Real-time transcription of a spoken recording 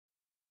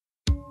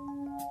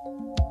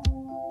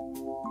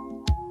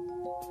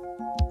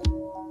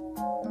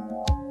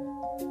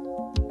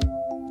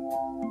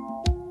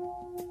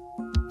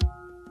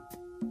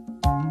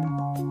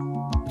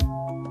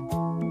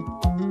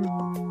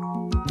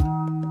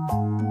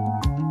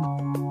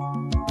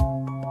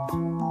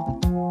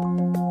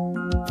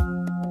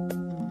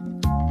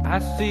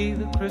see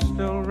the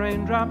crystal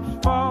raindrops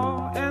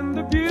fall, and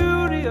the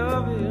beauty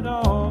of it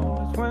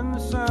all is when the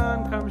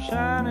sun comes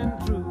shining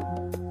through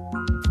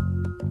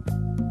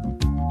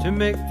to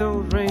make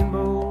those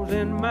rainbows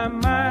in my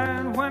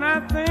mind. When I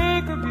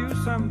think of you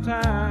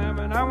sometime,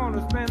 and I want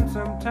to spend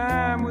some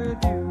time with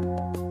you.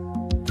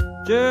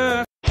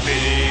 Just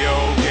Video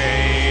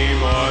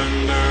Game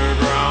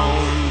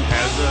Underground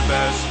has the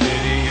best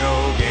video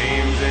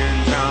games in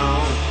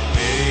town.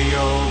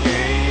 Video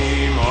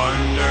Game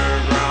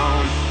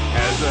Underground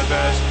has the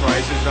best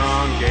prices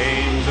on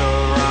games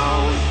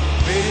around.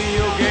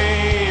 Video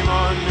Game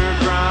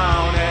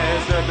Underground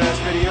has the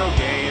best video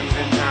games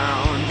in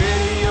town.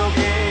 Video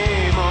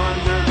Game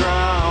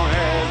Underground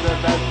has the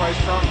best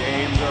prices on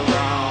games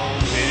around.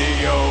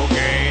 Video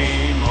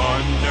Game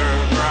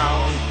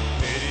Underground.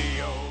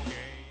 Video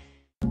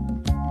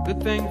Game.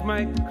 good things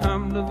might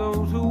come to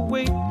those who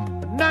wait,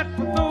 but not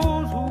for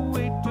those who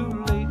wait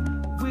too late.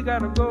 We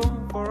gotta go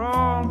for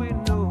all we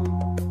know,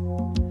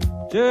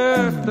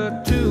 just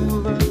the two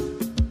of us.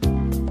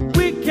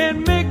 We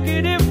can make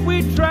it if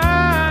we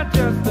try,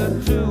 just the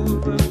two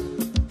of us.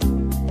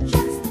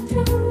 Just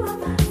the two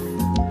of us.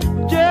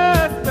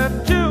 Just the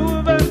two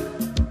of us,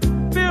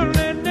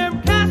 building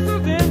them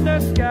castles in the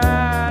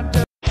sky.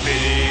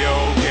 Video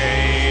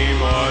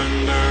Game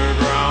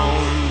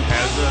Underground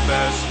has the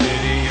best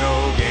video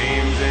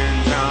games in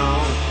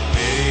town.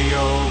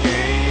 Video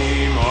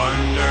Game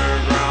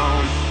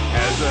Underground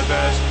has the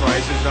best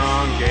prices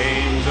on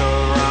games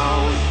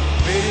around.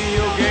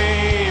 Video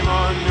Game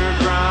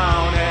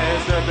Underground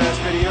has the best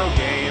video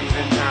games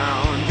in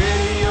town.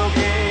 Video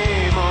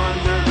Game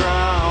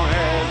Underground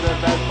has the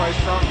best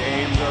prices on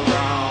games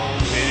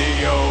around.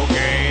 Video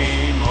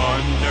Game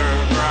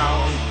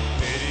Underground.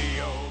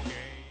 Video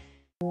Game.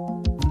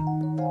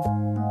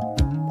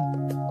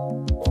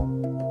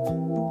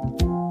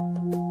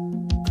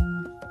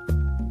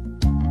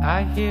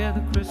 I hear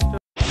the crystal.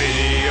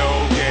 Video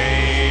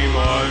Game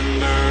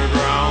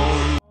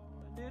Underground.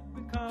 It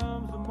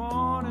becomes the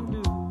morning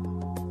dew.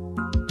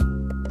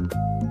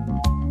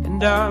 And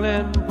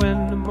darling,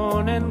 when the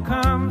morning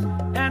comes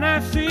and I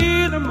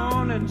see the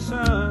morning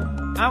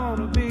sun, I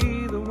wanna be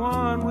the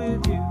one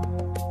with you.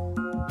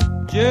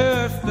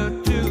 Just the